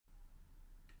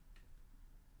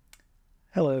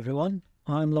Hello everyone,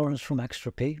 I'm Lawrence from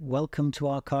Extrapy. Welcome to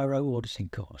our Cairo auditing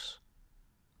course.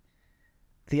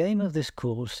 The aim of this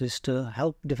course is to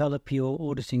help develop your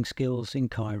auditing skills in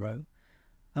Cairo,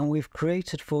 and we've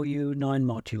created for you 9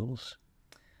 modules.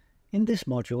 In this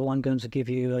module, I'm going to give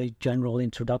you a general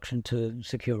introduction to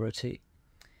security.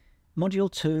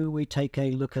 Module 2, we take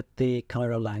a look at the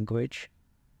Cairo language.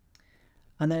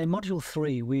 And then in Module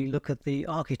 3, we look at the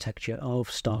architecture of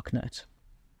Starknet.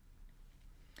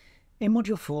 In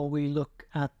Module 4, we look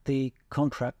at the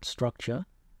contract structure.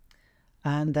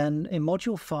 And then in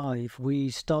Module 5,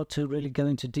 we start to really go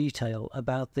into detail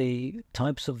about the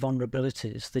types of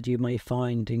vulnerabilities that you may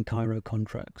find in Cairo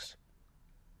contracts.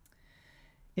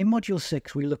 In Module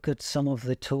 6, we look at some of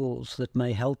the tools that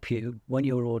may help you when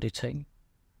you're auditing.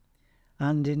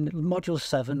 And in Module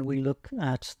 7, we look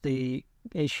at the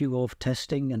issue of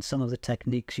testing and some of the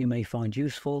techniques you may find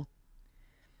useful.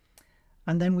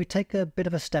 And then we take a bit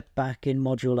of a step back in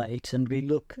Module 8 and we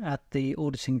look at the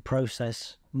auditing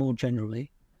process more generally.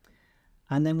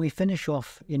 And then we finish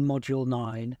off in Module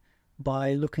 9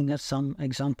 by looking at some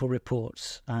example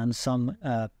reports and some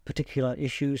particular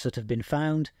issues that have been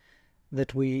found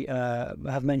that we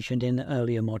have mentioned in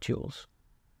earlier modules.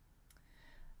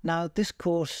 Now, this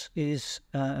course is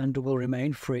and will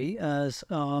remain free, as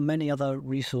are many other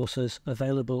resources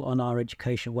available on our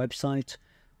education website,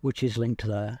 which is linked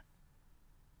there.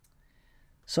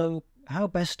 So, how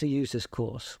best to use this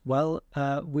course? Well,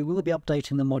 we will be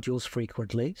updating the modules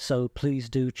frequently, so please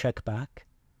do check back.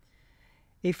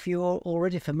 If you're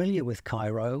already familiar with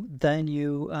Cairo, then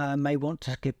you may want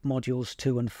to skip modules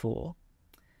 2 and 4.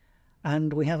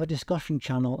 And we have a discussion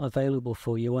channel available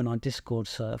for you on our Discord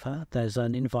server. There's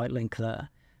an invite link there.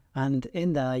 And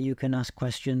in there you can ask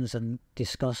questions and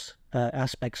discuss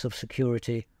aspects of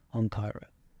security on Cairo.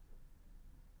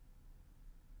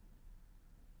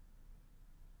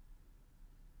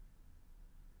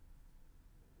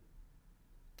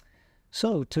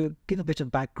 So, to give a bit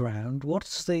of background,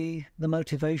 what's the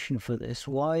motivation for this?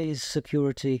 Why is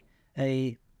security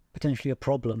potentially a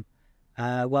problem?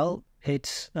 Well,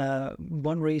 it's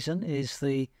one reason is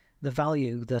the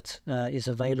value that is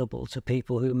available to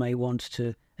people who may want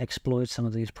to exploit some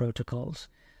of these protocols.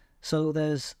 So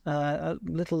there's a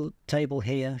little table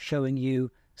here showing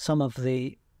you some of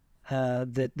the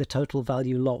total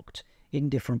value locked in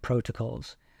different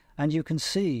protocols. And you can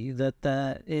see that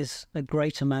there is a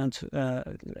great amount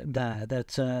there, that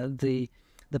the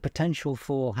potential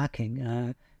for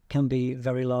hacking can be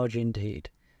very large indeed.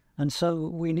 And so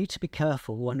we need to be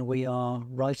careful when we are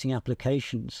writing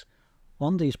applications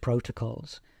on these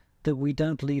protocols that we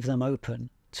don't leave them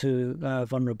open to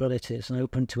vulnerabilities and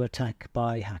open to attack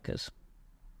by hackers.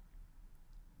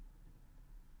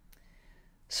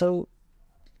 So,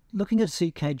 looking at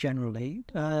ZK generally,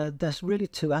 there's really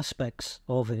 2 aspects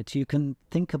of it. You can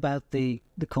think about the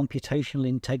computational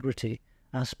integrity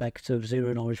aspect of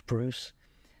zero-knowledge proofs,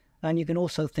 and you can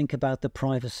also think about the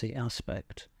privacy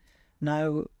aspect.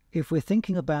 Now, if we're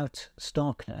thinking about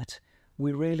Starknet,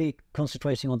 we're really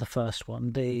concentrating on the first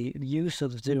one. The use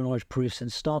of zero-knowledge proofs in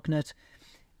Starknet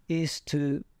is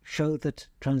to show that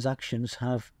transactions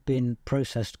have been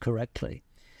processed correctly.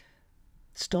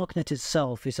 Starknet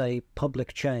itself is a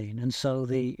public chain, and so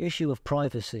the issue of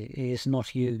privacy is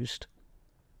not used.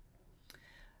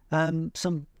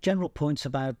 Some general points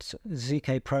about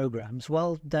ZK programs.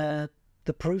 Well, the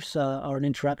proofs are an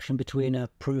interaction between a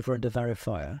prover and a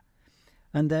verifier,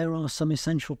 and there are some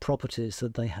essential properties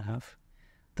that they have.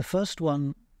 The first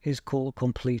one is called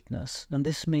completeness, and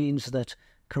this means that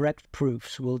correct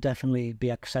proofs will definitely be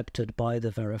accepted by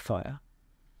the verifier.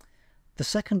 The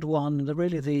second one,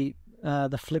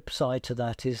 the flip side to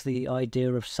that, is the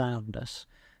idea of soundness,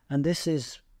 and this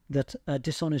is that a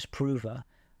dishonest prover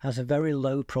has a very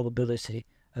low probability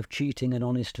of cheating an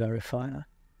honest verifier.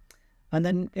 And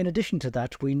then in addition to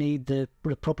that, we need the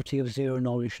property of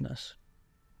zero-knowledgeness.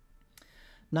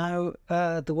 Now,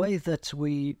 the way that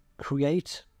we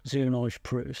create zero-knowledge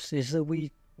proofs is that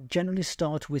we generally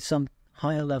start with some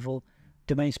higher level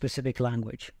domain-specific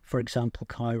language, for example,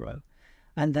 Cairo,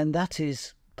 and then that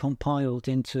is compiled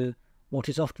into what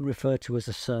is often referred to as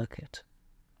a circuit.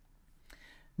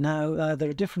 Now, there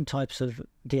are different types of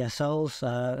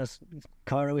DSLs.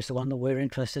 Cairo is the one that we're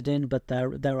interested in, but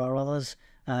there are others.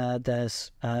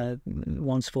 There's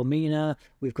ones for Mina,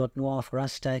 we've got Noir for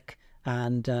Aztec,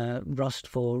 and Rust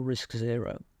for Risk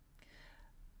Zero.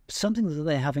 Something that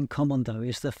they have in common, though,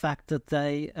 is the fact that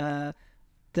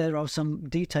there are some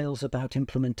details about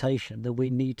implementation that we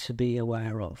need to be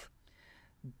aware of.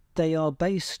 They are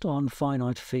based on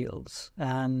finite fields,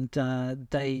 and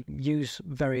they use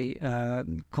very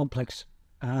complex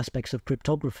aspects of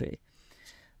cryptography.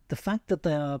 the fact that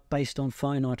they are based on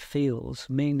finite fields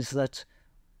means that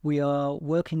we are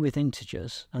working with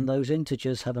integers, and those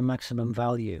integers have a maximum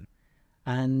value.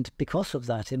 And because of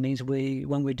that, it means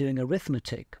when we're doing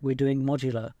arithmetic, we're doing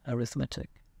modular arithmetic.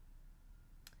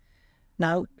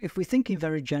 Now, if we think in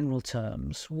very general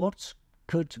terms, what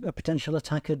could a potential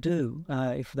attacker do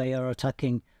if they are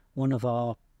attacking one of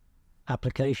our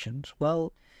applications?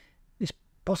 Well, it's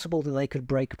possible that they could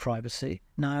break privacy.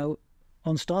 Now,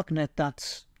 on Starknet,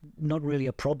 that's not really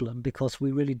a problem because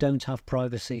we really don't have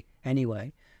privacy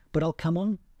anyway. But I'll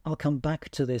come back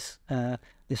to this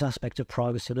this aspect of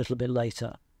privacy a little bit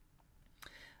later.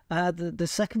 The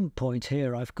second point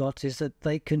here I've got is that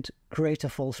they can create a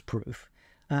false proof,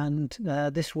 and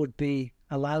this would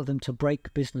allow them to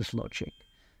break business logic.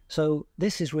 So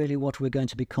this is really what we're going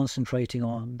to be concentrating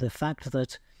on, the fact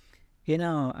that in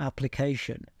our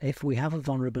application, if we have a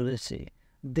vulnerability,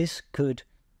 this could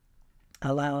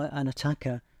allow an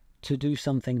attacker to do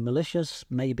something malicious,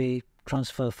 maybe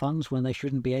transfer funds when they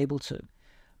shouldn't be able to.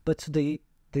 But the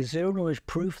zero-knowledge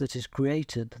proof that is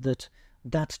created,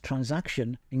 that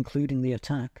transaction, including the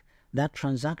attack, that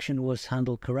transaction was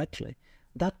handled correctly,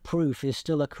 that proof is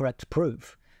still a correct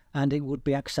proof, and it would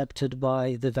be accepted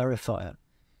by the verifier.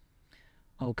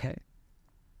 Okay.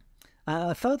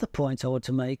 A further point I want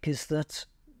to make is that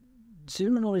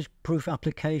zero-knowledge proof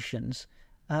applications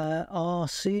are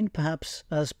seen perhaps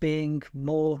as being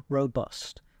more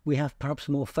robust. We have perhaps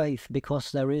more faith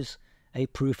because there is a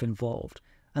proof involved,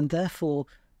 and therefore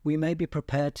we may be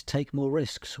prepared to take more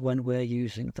risks when we're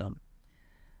using them.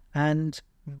 And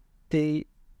the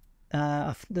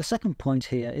second point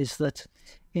here is that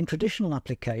in traditional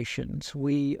applications,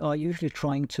 we are usually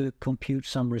trying to compute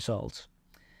some result.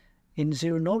 In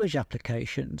zero-knowledge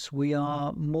applications, we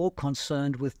are more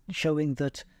concerned with showing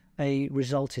that a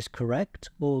result is correct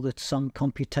or that some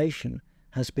computation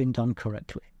has been done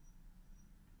correctly.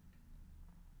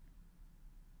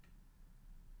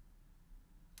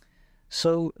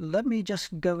 So let me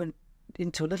just go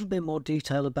into a little bit more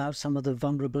detail about some of the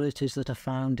vulnerabilities that are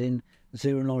found in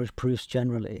zero-knowledge proofs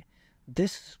generally.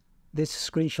 This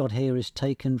screenshot here is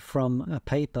taken from a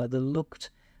paper that looked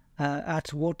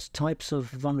at what types of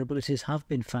vulnerabilities have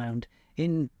been found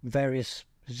in various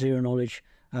zero-knowledge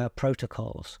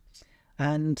protocols.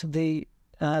 And the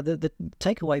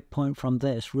takeaway point from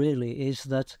this really is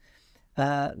that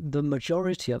the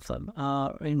majority of them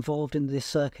are involved in this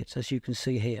circuit, as you can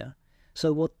see here.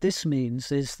 So what this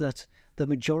means is that the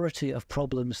majority of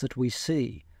problems that we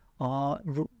see are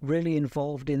really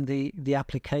involved in the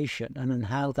application and in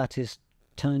how that is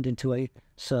turned into a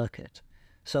circuit.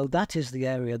 So that is the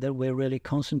area that we're really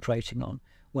concentrating on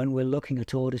when we're looking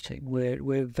at auditing.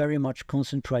 We're very much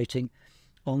concentrating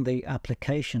on the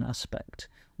application aspect.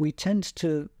 We tend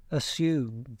to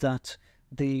assume that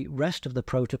the rest of the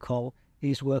protocol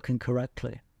is working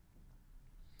correctly.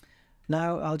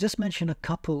 Now, I'll just mention a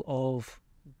couple of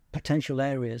potential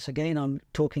areas. Again, I'm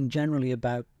talking generally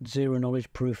about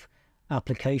zero-knowledge proof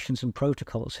applications and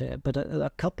protocols here, but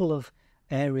a couple of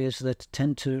areas that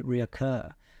tend to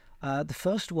reoccur. The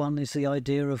first one is the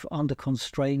idea of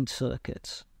under-constrained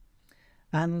circuits.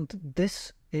 And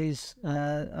this is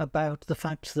about the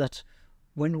fact that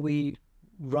when we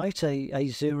write a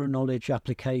zero-knowledge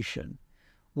application,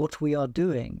 what we are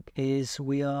doing is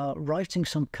we are writing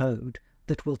some code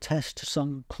that will test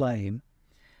some claim.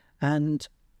 And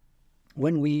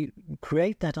when we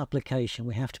create that application,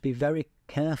 we have to be very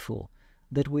careful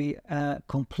that we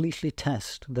completely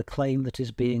test the claim that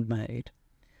is being made.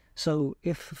 So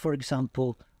if, for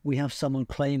example, we have someone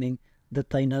claiming that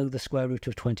they know the square root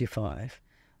of 25,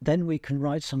 then we can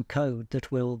write some code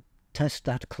that will test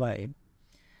that claim.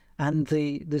 And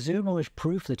the zero-knowledge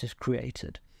proof that is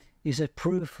created is a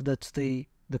proof that the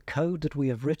code that we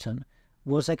have written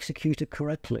was executed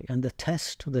correctly, and the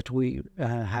test that we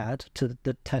had to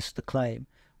test the claim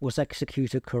was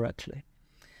executed correctly.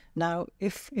 Now,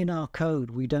 if in our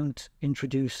code we don't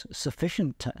introduce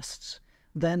sufficient tests,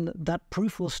 then that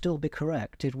proof will still be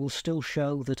correct. It will still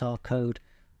show that our code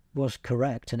was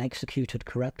correct and executed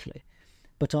correctly.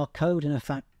 But our code,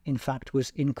 in fact,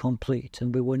 was incomplete,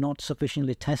 and we were not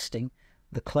sufficiently testing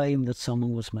the claim that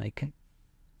someone was making.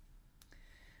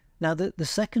 Now, the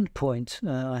second point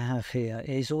I have here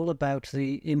is all about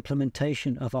the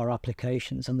implementation of our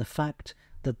applications and the fact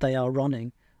that they are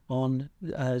running on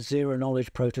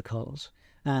zero-knowledge protocols,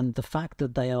 and the fact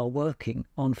that they are working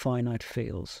on finite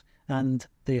fields, and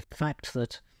the fact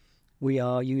that we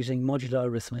are using modular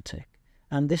arithmetic.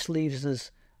 And this leaves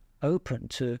us open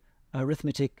to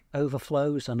arithmetic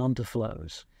overflows and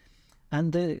underflows.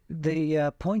 And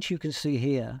the point you can see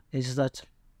here is that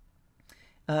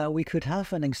we could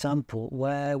have an example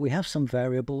where we have some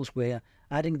variables, we're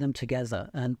adding them together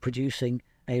and producing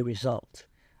a result.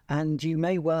 And you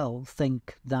may well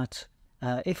think that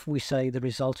if we say the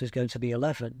result is going to be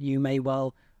 11, you may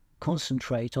well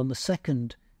concentrate on the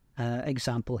second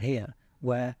example here,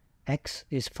 where x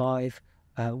is 5,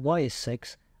 y is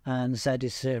 6, and z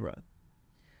is 0.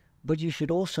 But you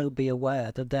should also be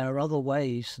aware that there are other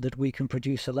ways that we can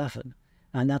produce 11,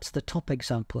 and that's the top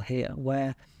example here,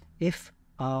 where if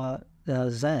our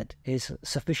z is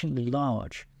sufficiently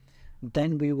large,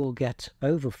 then we will get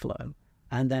overflow,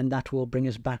 and then that will bring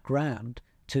us back round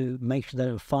to make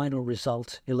the final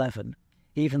result 11,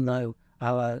 even though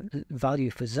our value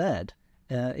for z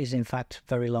is in fact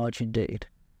very large indeed.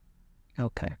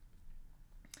 Okay.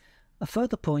 A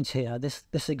further point here,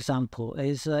 this example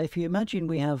is if you imagine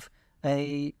we have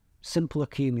a simple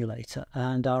accumulator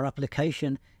and our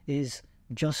application is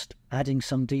just adding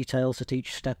some details at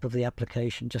each step of the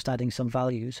application, just adding some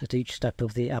values at each step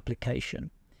of the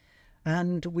application.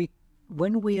 And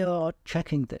when we are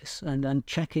checking this and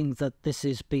checking that this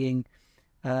is being,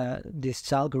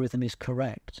 this algorithm is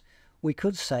correct, we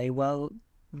could say, well,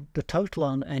 the total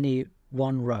on any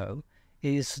one row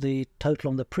is the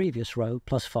total on the previous row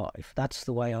plus 5. That's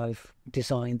the way I've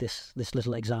designed this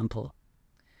little example.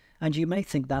 And you may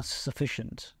think that's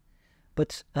sufficient,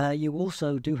 but you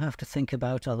also do have to think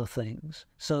about other things.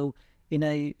 So in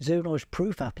a zero-knowledge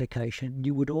proof application,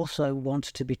 you would also want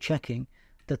to be checking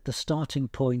that the starting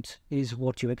point is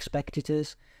what you expect it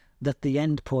is, that the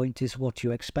end point is what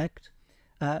you expect,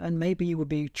 and maybe you would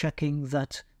be checking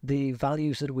that the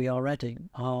values that we are adding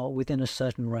are within a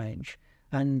certain range.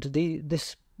 And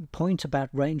this point about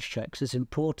range checks is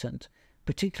important,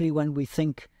 particularly when we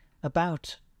think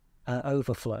about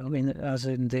overflow. I mean, as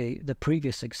in the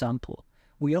previous example,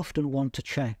 we often want to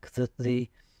check that the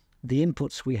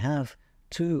inputs we have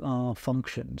to our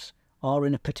functions are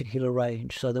in a particular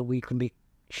range so that we can be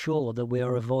sure that we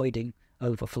are avoiding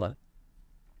overflow.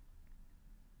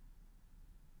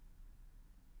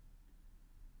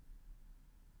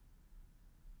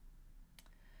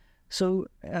 So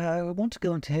I want to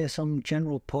go into here some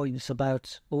general points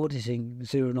about auditing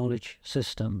zero-knowledge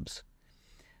systems.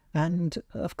 And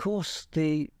of course,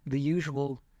 the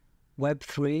usual Web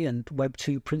 3 and Web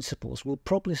 2 principles will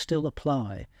probably still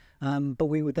apply, but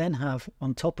we would then have,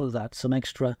 on top of that, some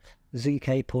extra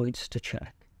ZK points to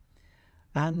check.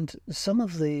 And some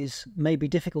of these may be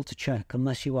difficult to check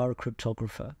unless you are a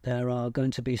cryptographer. There are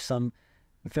going to be some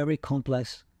very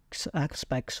complex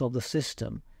aspects of the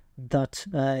system that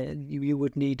you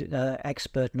would need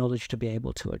expert knowledge to be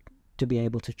able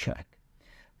to check.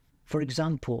 For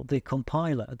example, the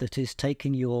compiler that is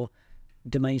taking your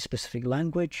domain-specific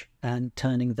language and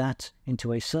turning that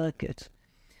into a circuit.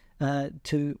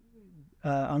 To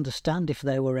understand if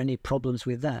there were any problems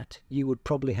with that, you would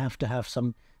probably have to have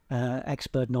some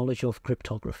expert knowledge of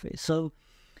cryptography. So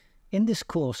in this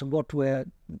course, what we're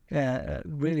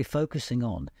really focusing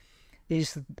on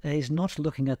is not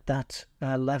looking at that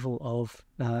level of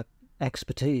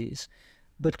expertise,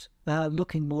 but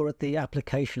looking more at the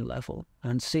application level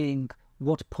and seeing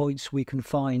what points we can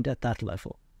find at that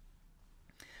level.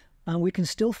 And we can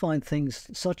still find things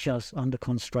such as under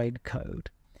constrained code,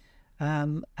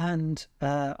 and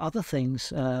other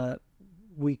things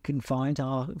we can find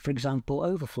are, for example,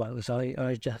 overflows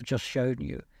I just showed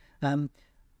you.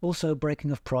 Also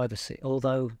breaking of privacy,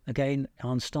 although again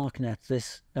on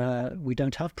Starknet we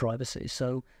don't have privacy,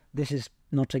 so this is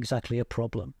not exactly a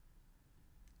problem.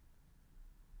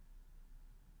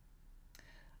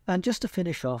 And just to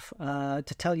finish off,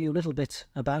 to tell you a little bit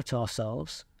about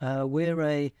ourselves, we're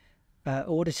a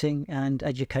auditing and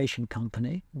education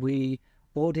company. We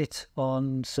audit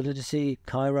on Solidity,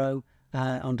 Cairo,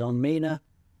 and on Mina.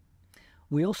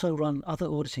 We also run other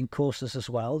auditing courses as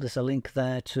well. There's a link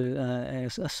there to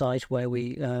a site where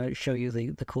we show you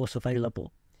the course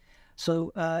available.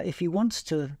 So if you want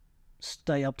to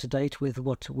stay up to date with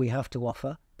what we have to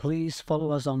offer, please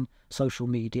follow us on social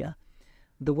media.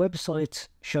 The website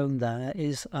shown there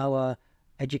is our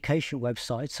education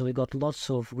website, so we've got lots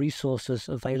of resources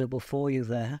available for you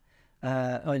there,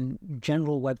 and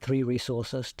general Web3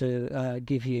 resources to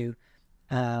give you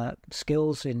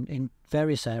skills in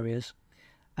various areas.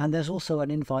 And there's also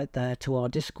an invite there to our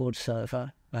Discord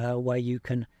server where you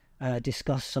can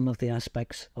discuss some of the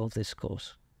aspects of this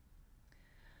course.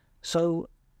 So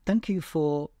thank you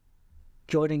for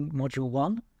joining Module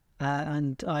 1,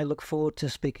 and I look forward to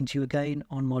speaking to you again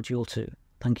on Module 2.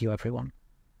 Thank you, everyone.